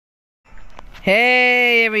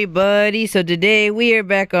Hey everybody, so today we are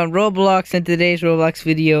back on Roblox. In today's Roblox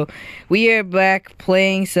video, we are back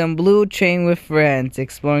playing some Blue Train with friends,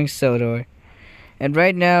 exploring Sodor. And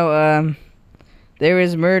right now, there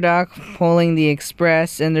is Murdoch pulling the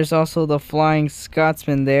express, and there's also the Flying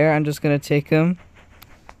Scotsman there. I'm just gonna take him.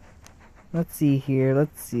 Let's see here,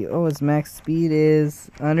 let's see. Oh, his max speed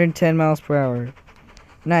is 110 miles per hour.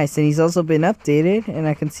 Nice, and he's also been updated, and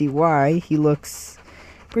I can see why. He looks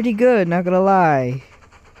pretty good, not gonna lie.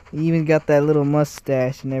 He even got that little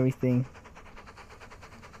mustache and everything.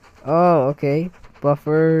 Oh, okay.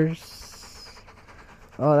 Buffers.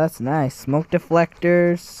 Oh, that's nice. Smoke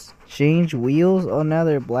deflectors. Change wheels. Oh, now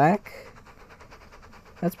they're black.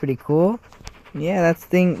 That's pretty cool. Yeah, that's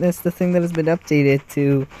the thing that has been updated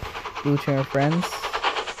to Blue Train Friends.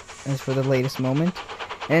 As for the latest moment.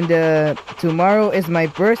 And tomorrow is my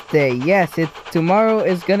birthday. Yes, tomorrow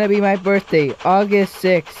is gonna be my birthday, August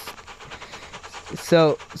 6th.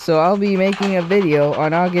 So I'll be making a video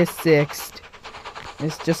on August 6th.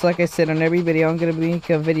 It's just like I said on every video. I'm gonna make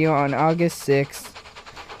a video on August 6th,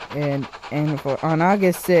 and on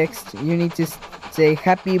August 6th, you need to say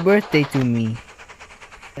happy birthday to me.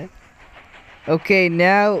 Okay,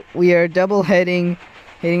 now we are hitting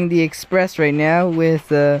the express right now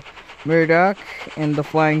with Murdoch and the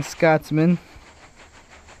Flying Scotsman.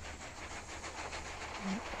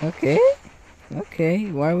 Okay.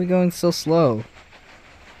 Why are we going so slow?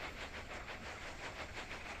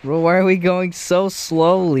 Bro, why are we going so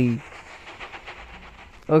slowly?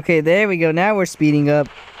 Okay, there we go. Now we're speeding up.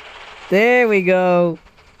 There we go.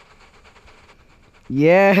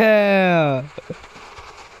 Yeah.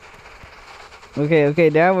 Okay,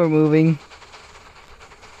 now we're moving.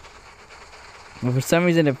 But for some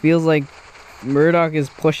reason, it feels like Murdoch is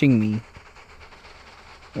pushing me.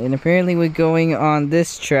 And apparently we're going on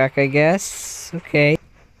this track, I guess. Okay.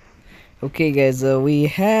 Okay, guys, we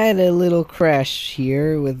had a little crash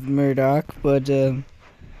here with Murdoch, but who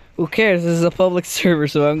cares? This is a public server,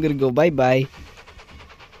 so I'm gonna go bye-bye.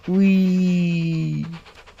 Whee!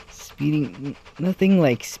 Speeding, nothing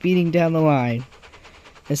like speeding down the line.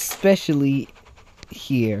 Especially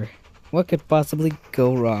here. What could possibly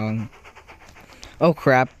go wrong? Oh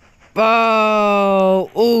crap.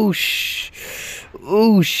 Oh, oosh.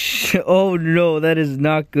 Oosh. Oh no, that is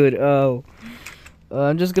not good. Oh.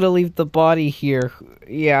 I'm just gonna leave the body here.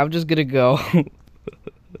 Yeah, I'm just gonna go.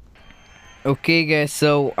 Okay guys,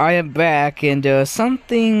 so I am back and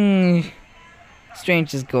something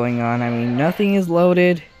strange is going on. I mean, nothing is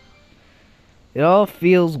loaded. It all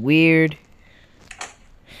feels weird.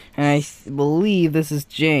 And I believe this is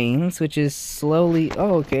James, which is slowly...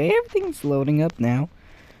 Oh, okay, everything's loading up now.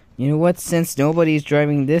 You know what? Since nobody's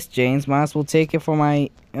driving this James, might as well take it for my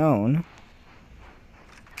own.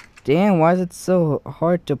 Damn, why is it so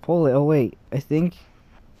hard to pull it? Oh, wait, I think...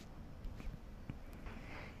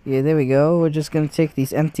 Yeah, there we go. We're just gonna take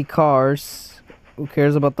these empty cars. Who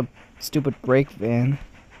cares about the stupid brake van?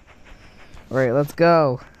 Alright, let's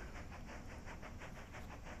go.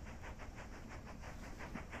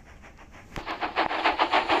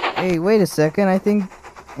 Hey, wait a second, I think...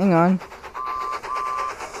 Hang on.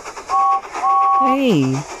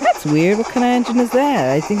 Hey, that's weird. What kind of engine is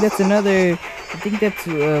that? I think that's another... I think that's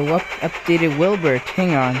what updated Wilbert.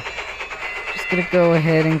 Hang on. Just gonna go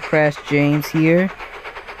ahead and crash James here.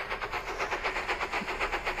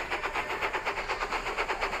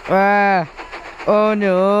 Ah! Oh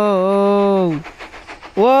no!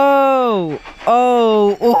 Whoa!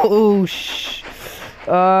 Oh, shh!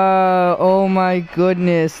 Oh my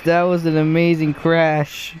goodness, that was an amazing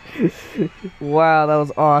crash. Wow, that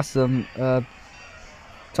was awesome.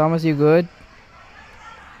 Thomas, you good?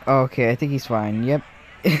 Okay, I think he's fine. Yep.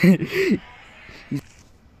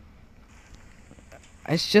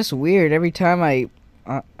 It's just weird. Every time I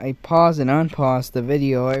pause and unpause the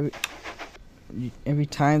video, every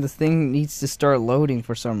time the thing needs to start loading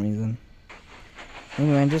for some reason.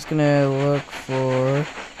 Anyway, I'm just gonna look for...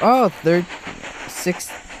 Oh,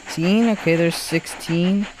 16? Okay, there's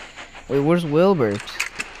 16. Wait, where's Wilbert?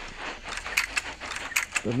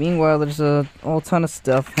 But meanwhile, there's a whole ton of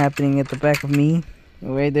stuff happening at the back of me.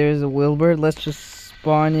 Alright, there's a Wilbert. Let's just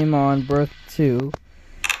spawn him on berth 2.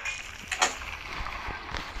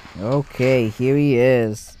 Okay, here he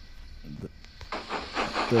is.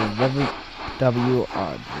 The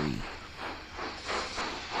WR3.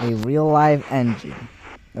 A real live engine.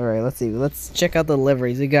 Alright, let's see. Let's check out the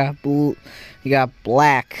liveries. We got blue. We got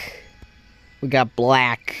black. We got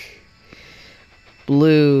black.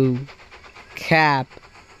 Blue. Cap.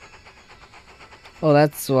 Oh,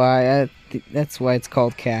 that's why. That's why it's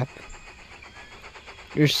called cap.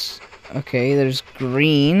 There's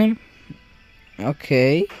green.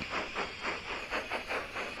 Okay.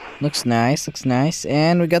 Looks nice, looks nice.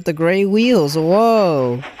 And we got the gray wheels.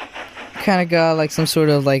 Whoa. Kind of got like some sort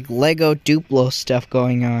of like Lego Duplo stuff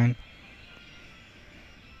going on.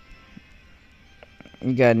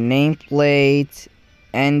 You got nameplate,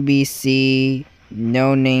 NBC,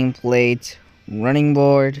 no nameplate, running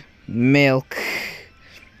board, milk.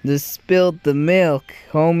 Spilled the milk.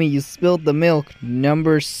 Homie, you spilled the milk.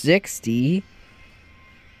 Number 60.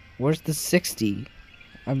 Where's the 60?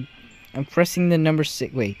 I'm pressing the number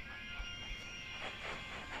 6. Wait.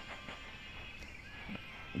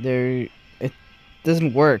 It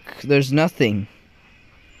doesn't work. There's nothing.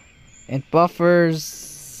 And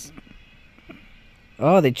buffers.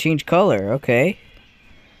 Oh, they change color. Okay.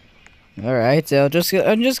 Alright, so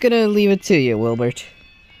I'm just gonna leave it to you, Wilbert.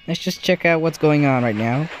 Let's just check out what's going on right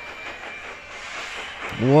now.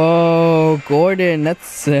 Whoa, Gordon,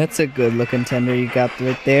 that's a good looking tender you got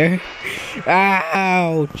right there.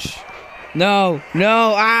 Ouch! No,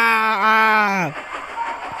 ah!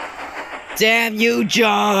 Damn you,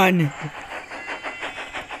 John!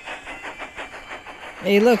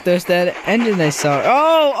 Hey, look, there's that engine I saw.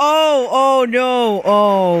 Oh no!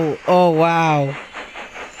 Oh, wow.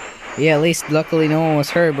 Yeah, at least luckily no one was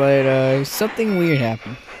hurt, but something weird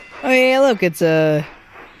happened. Oh yeah, look, it's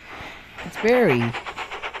Barry.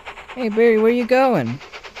 Hey Barry, where you going?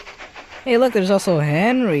 Hey, look, there's also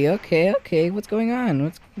Henry. Okay, what's going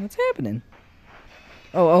on? What's happening?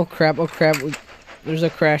 Oh crap! There's a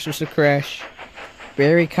crash.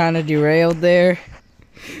 Barry kind of derailed there.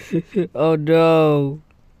 Oh no.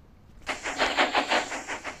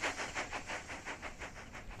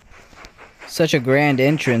 Such a grand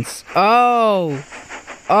entrance. Oh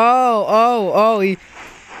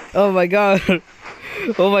my god.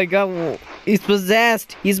 Oh my god. He's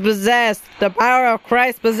possessed. The power of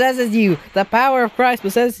Christ possesses you.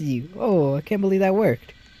 Oh, I can't believe that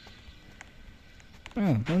worked.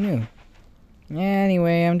 Oh, who knew?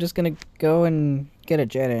 Anyway, I'm just gonna go and get a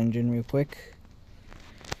jet engine real quick.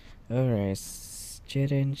 Alright.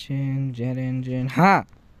 Jet engine. Ha!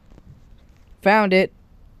 Found it.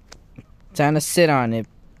 Time to sit on it,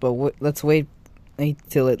 but let's wait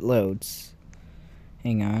till it loads.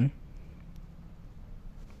 Hang on.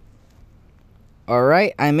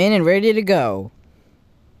 Alright, I'm in and ready to go.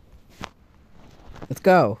 Let's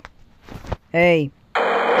go. Hey.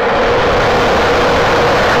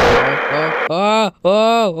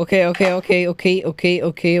 Okay.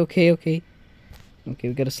 Okay,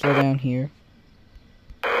 we gotta slow down here.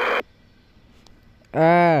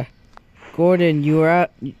 Gordon, you're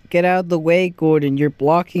out. Get out of the way, Gordon. You're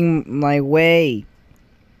blocking my way.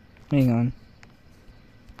 Hang on.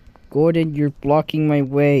 Gordon, you're blocking my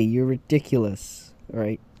way. You're ridiculous.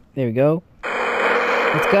 Alright, there we go.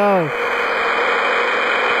 Let's go.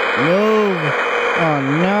 Move. Oh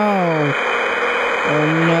no.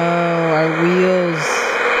 Our wheels.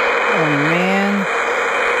 Oh man.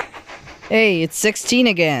 Hey, it's 16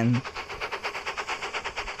 again.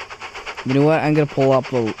 You know what? I'm gonna pull a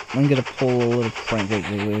little prank. Wait.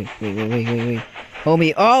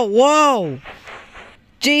 Homie, oh, whoa!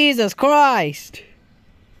 Jesus Christ!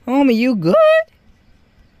 Homie, you good?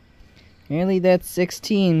 Apparently that's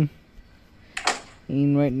 16.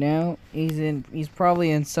 And right now, he's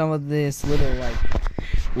probably in some of this little, like,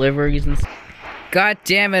 liveries and stuff. God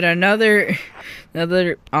damn it, another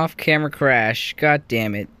off-camera crash. God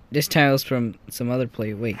damn it. This time it was from some other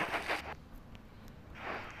player. Wait.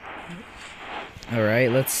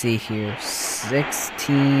 Alright, let's see here.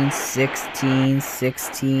 16.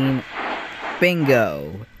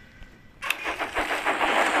 Bingo.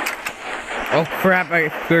 Oh crap, I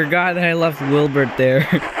forgot that I left Wilbert there.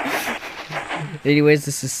 Anyways,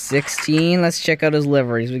 this is 16. Let's check out his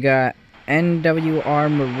liveries. We got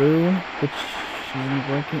NWR Maroon, which isn't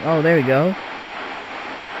working. Oh, there we go.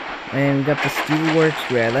 And we got the Steelworks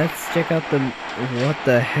Red. Let's check out what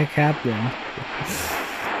the heck happened.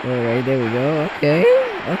 Alright, there we go.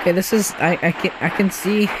 Okay, this is I can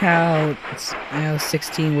see how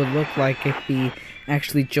 16 would look like if he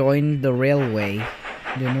actually joined the railway,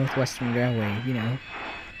 the Northwestern Railway, you know.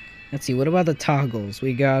 Let's see, what about the toggles?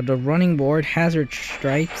 We got the running board, hazard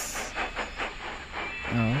stripes.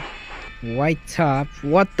 Oh. White top.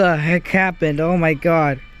 What the heck happened? Oh my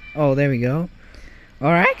god. Oh, there we go.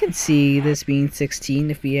 Alright, I can see this being 16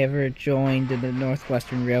 if he ever joined the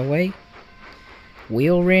Northwestern Railway.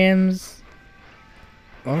 Wheel rims.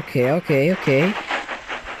 Okay.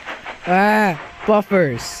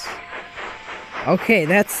 Buffers. Okay,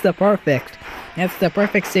 that's the perfect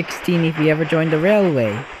 16 if you ever joined the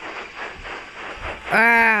railway.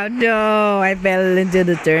 No, I fell into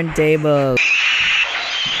the turntable.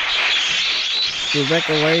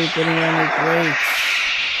 Rebecca, why are you putting on your brakes?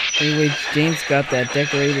 Anyway, James got that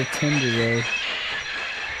decorated tomorow.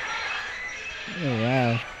 Oh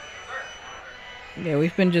wow. Yeah,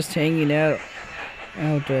 we've been just hanging out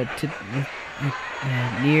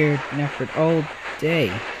near Nefford all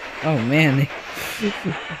day. Oh man.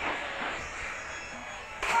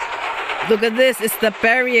 Look at this, it's the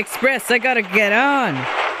Barry Express. I gotta get on.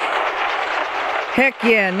 Heck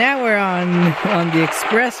yeah, now we're on the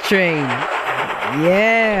express train.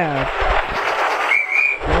 Yeah.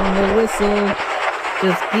 On the whistle.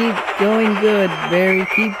 Just keep going good, Barry.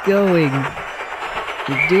 Keep going.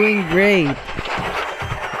 You're doing great.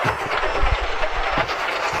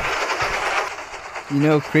 You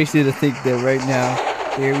know, crazy to think that right now,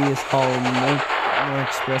 Barry is hauling more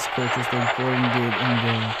express coaches than Gordon did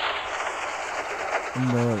in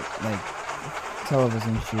the like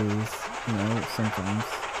television series. You know, sometimes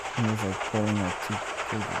he was like pulling like 2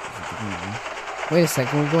 coaches. Wait a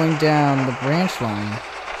second, we're going down the branch line.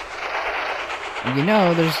 You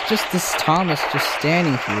know, there's just this Thomas just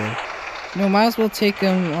standing here. You know, might as well take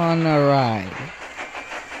him on a ride.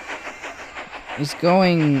 He's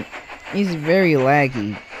very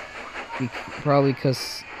laggy. Probably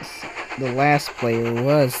because the last player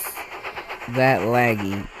was that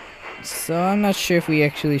laggy. So I'm not sure if we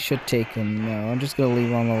actually should take him. No, I'm just gonna leave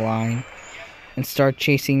him on the line and start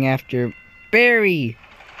chasing after Barry.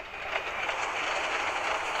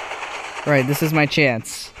 Right, this is my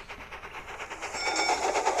chance.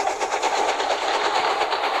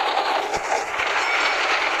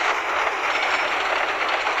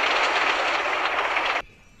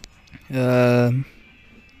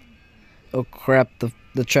 Oh crap,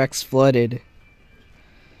 the track's flooded.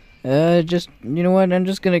 Just, you know what, I'm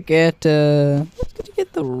just gonna get the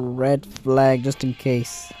red flag just in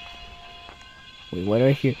case. Wait, what do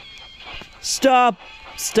I hear? Stop!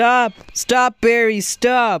 Stop! Stop, Barry,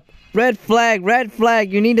 stop! Red flag,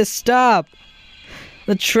 you need to stop!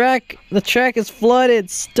 The track is flooded,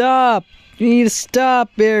 stop! You need to stop,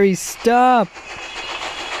 Barry, stop!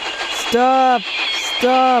 Stop!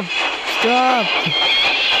 Stop! Stop!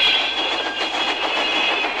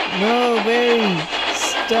 No, Barry!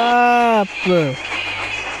 Stop!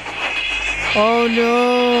 Oh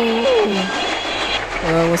no!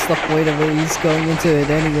 What's the point of it? He's going into it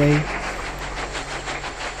anyway.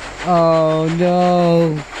 Oh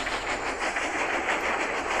no!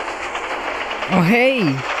 Oh hey!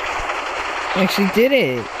 I actually did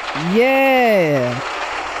it! Yeah!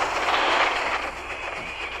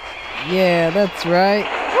 Yeah, that's right.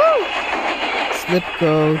 Woo! Slip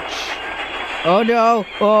coach. Oh no!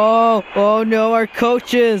 Oh no, our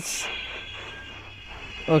coaches!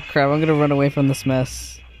 Oh crap, I'm gonna run away from this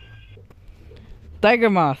mess.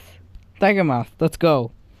 Tiger Moth, let's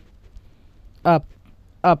go. Up.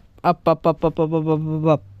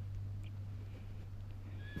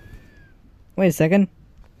 Wait a second.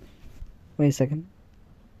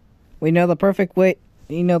 We know the perfect way.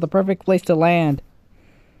 You know the perfect place to land.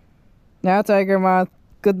 Now, Tiger Moth,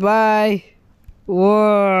 goodbye.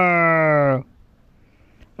 Whoa.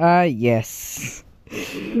 Yes.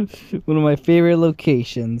 One of my favorite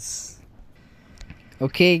locations.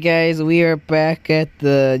 Okay, guys, we are back at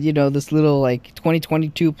the, this little, like,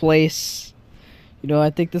 2022 place. I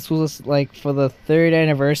think this was, like, for the 3rd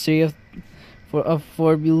anniversary of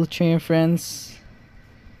Ford Buell Train Friends.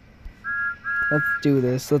 Let's do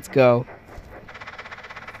this. Let's go.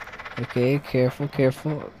 Okay, careful.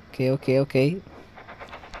 Okay.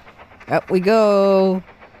 Up we go.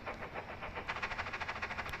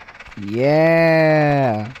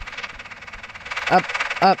 Yeah. Up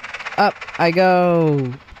I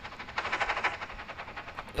go.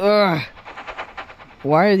 Ugh.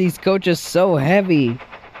 Why are these coaches so heavy?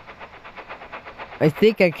 I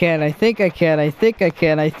think I can.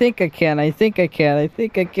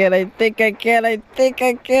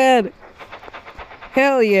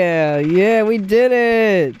 Hell yeah. Yeah, we did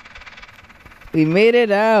it. We made it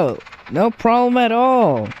out. No problem at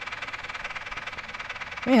all.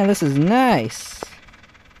 Man, this is nice.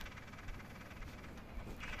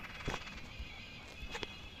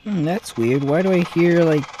 That's weird. Why do I hear,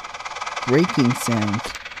 like, braking sounds?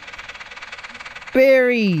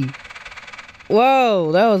 Barry!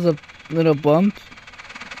 Whoa, that was a little bump.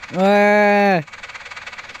 I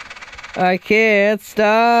can't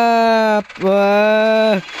stop.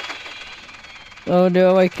 Oh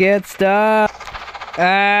no, I can't stop.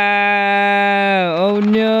 Oh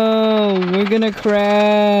no, we're gonna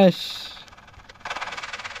crash.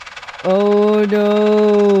 Oh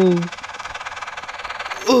no.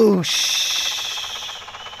 Oosh.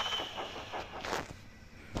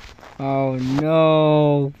 Oh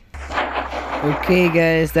no. Okay,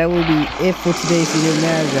 guys, that will be it for today's video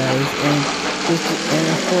now, guys. And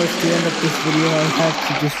of course, to end up this video, I have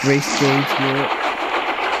to just race James here.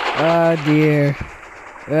 Oh dear.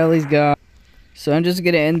 Well, he's gone. So I'm just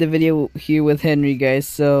gonna end the video here with Henry, guys.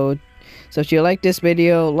 So if you like this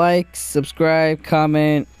video, like, subscribe,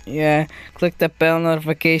 comment, yeah, click the bell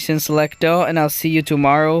notification, select all, and I'll see you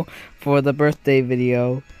tomorrow for the birthday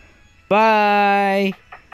video. Bye.